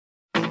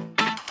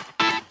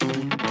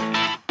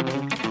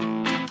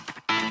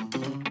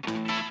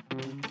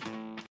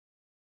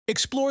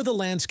Explore the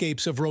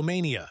landscapes of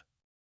Romania.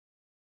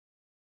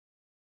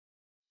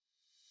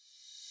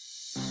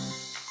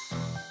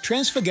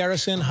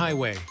 Transfagarasan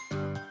Highway.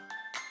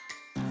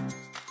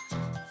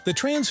 The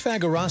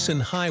Transfagarasan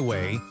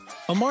Highway,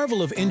 a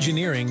marvel of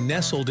engineering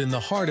nestled in the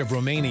heart of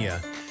Romania,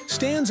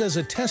 stands as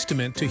a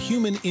testament to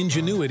human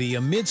ingenuity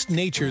amidst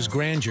nature's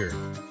grandeur.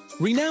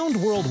 Renowned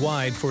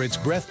worldwide for its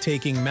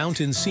breathtaking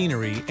mountain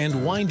scenery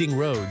and winding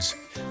roads,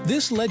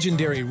 this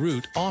legendary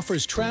route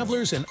offers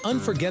travelers an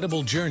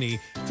unforgettable journey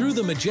through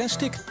the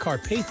majestic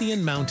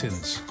Carpathian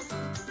Mountains.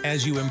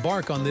 As you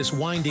embark on this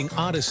winding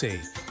odyssey,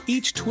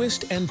 each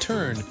twist and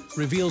turn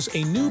reveals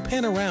a new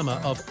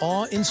panorama of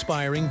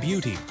awe-inspiring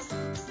beauty.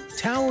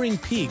 Towering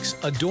peaks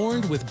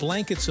adorned with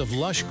blankets of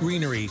lush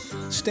greenery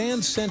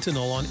stand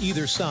sentinel on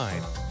either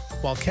side,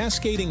 while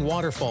cascading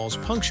waterfalls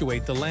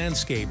punctuate the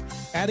landscape,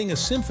 adding a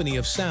symphony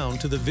of sound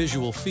to the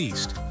visual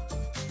feast.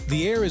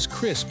 The air is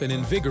crisp and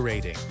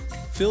invigorating,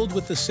 filled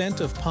with the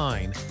scent of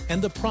pine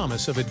and the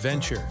promise of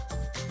adventure.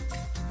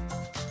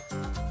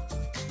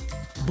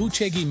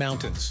 Breathtaking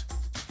Mountains.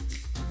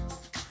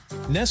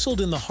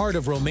 Nestled in the heart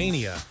of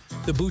Romania,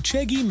 the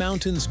Breathtaking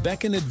Mountains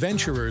beckon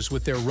adventurers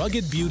with their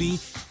rugged beauty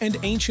and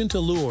ancient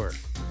allure.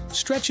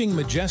 Stretching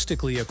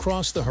majestically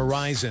across the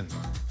horizon,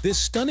 this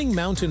stunning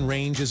mountain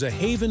range is a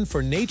haven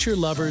for nature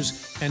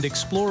lovers and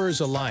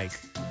explorers alike,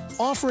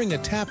 offering a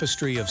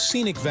tapestry of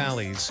scenic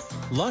valleys,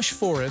 lush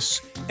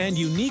forests, and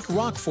unique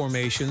rock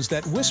formations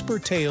that whisper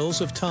tales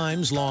of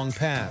times long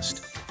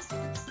past.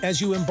 As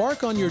you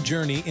embark on your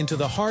journey into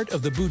the heart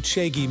of the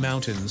Breathtaking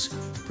Mountains,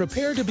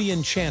 prepare to be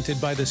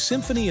enchanted by the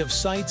symphony of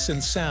sights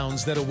and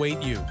sounds that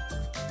await you.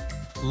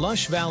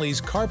 Lush valleys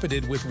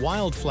carpeted with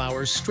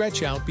wildflowers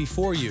stretch out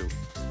before you,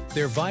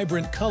 their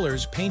vibrant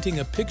colors painting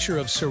a picture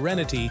of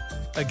serenity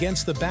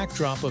against the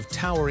backdrop of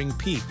towering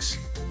peaks.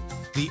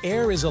 The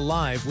air is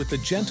alive with the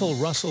gentle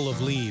rustle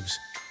of leaves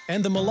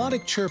and the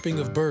melodic chirping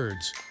of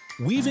birds,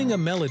 weaving a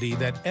melody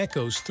that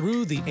echoes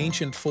through the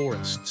ancient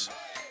forests.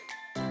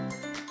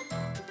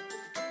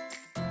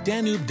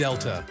 Danube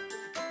Delta.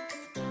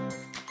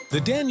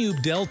 The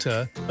Danube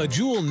Delta, a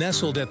jewel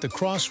nestled at the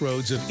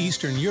crossroads of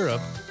Eastern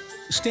Europe,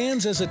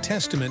 stands as a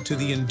testament to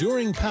the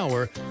enduring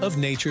power of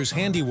nature's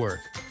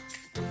handiwork.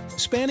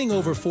 Spanning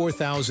over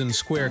 4,000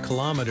 square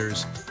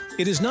kilometers,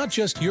 it is not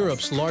just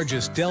Europe's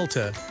largest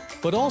delta,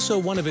 but also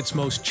one of its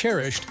most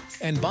cherished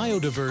and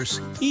biodiverse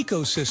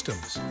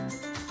ecosystems.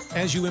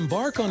 As you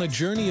embark on a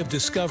journey of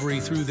discovery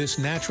through this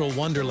natural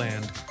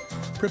wonderland,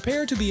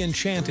 prepare to be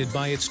enchanted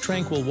by its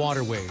tranquil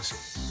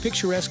waterways,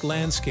 picturesque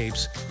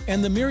landscapes,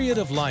 and the myriad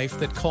of life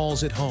that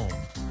calls it home.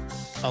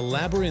 A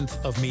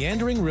labyrinth of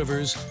meandering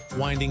rivers,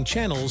 winding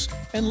channels,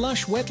 and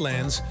lush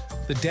wetlands,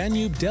 the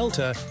Danube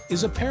Delta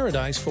is a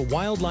paradise for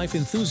wildlife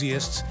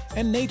enthusiasts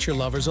and nature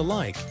lovers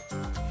alike.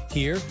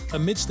 Here,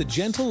 amidst the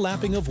gentle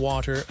lapping of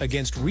water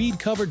against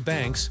reed-covered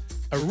banks,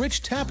 a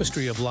rich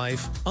tapestry of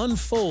life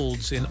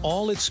unfolds in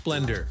all its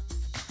splendor.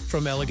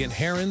 From elegant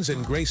herons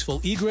and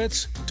graceful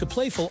egrets to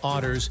playful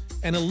otters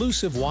and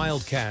elusive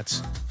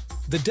wildcats,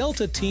 the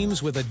delta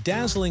teems with a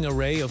dazzling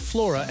array of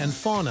flora and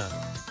fauna,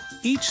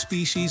 each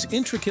species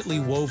intricately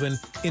woven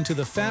into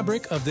the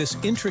fabric of this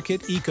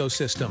intricate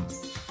ecosystem.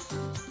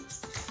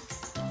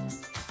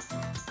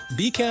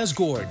 Bicaz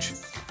Gorge.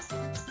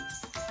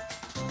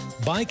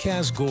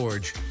 Bicaz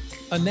Gorge,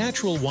 a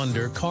natural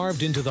wonder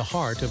carved into the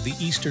heart of the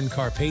Eastern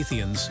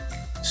Carpathians,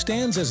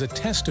 stands as a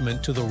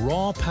testament to the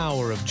raw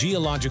power of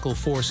geological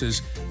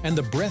forces and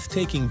the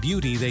breathtaking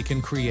beauty they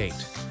can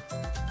create.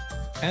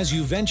 As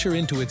you venture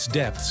into its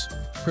depths,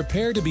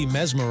 prepare to be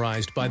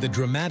mesmerized by the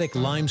dramatic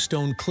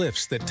limestone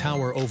cliffs that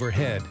tower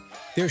overhead,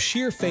 their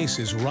sheer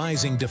faces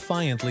rising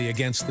defiantly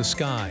against the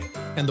sky,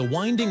 and the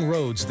winding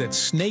roads that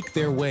snake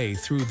their way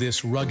through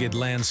this rugged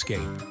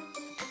landscape.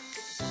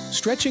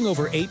 Stretching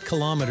over 8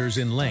 kilometers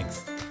in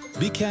length,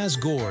 Bicaz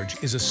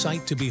Gorge is a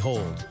sight to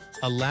behold,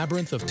 a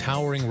labyrinth of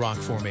towering rock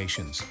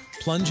formations,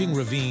 plunging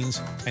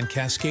ravines, and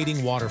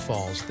cascading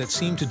waterfalls that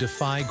seem to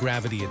defy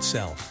gravity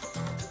itself.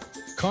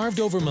 Carved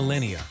over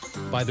millennia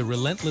by the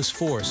relentless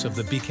force of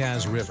the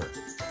Bicaz River,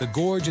 the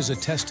gorge is a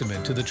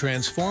testament to the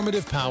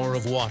transformative power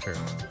of water,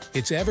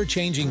 its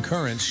ever-changing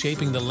currents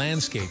shaping the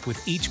landscape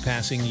with each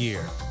passing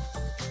year.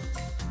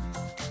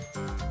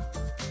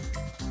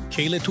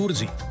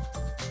 Carpathians.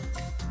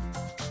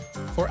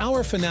 For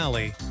our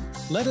finale,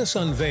 let us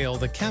unveil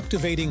the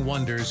captivating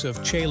wonders of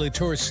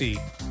Carpathians,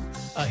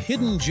 a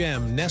hidden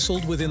gem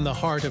nestled within the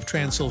heart of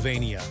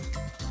Transylvania.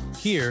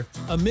 Here,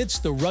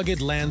 amidst the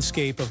rugged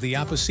landscape of the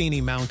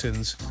Carpathian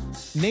Mountains,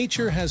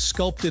 nature has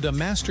sculpted a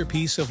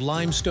masterpiece of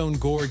limestone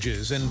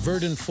gorges and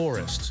verdant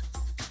forests,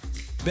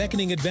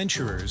 beckoning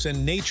adventurers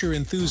and nature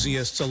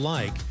enthusiasts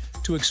alike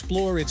to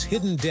explore its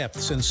hidden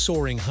depths and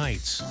soaring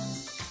heights.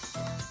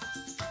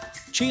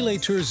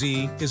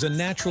 Carpathians is a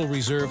natural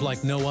reserve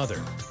like no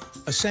other,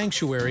 a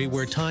sanctuary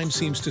where time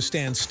seems to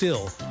stand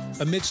still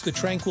amidst the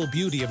tranquil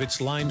beauty of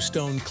its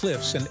limestone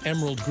cliffs and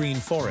emerald green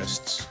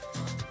forests.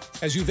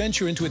 As you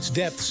venture into its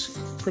depths,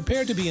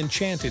 prepare to be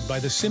enchanted by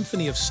the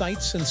symphony of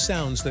sights and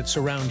sounds that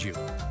surround you.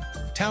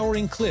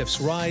 Towering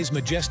cliffs rise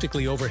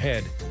majestically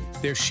overhead,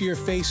 their sheer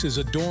faces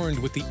adorned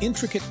with the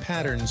intricate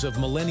patterns of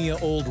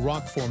millennia-old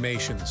rock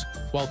formations,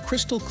 while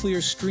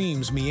crystal-clear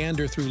streams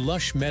meander through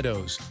lush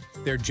meadows,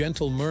 their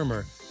gentle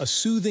murmur a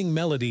soothing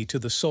melody to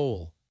the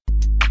soul.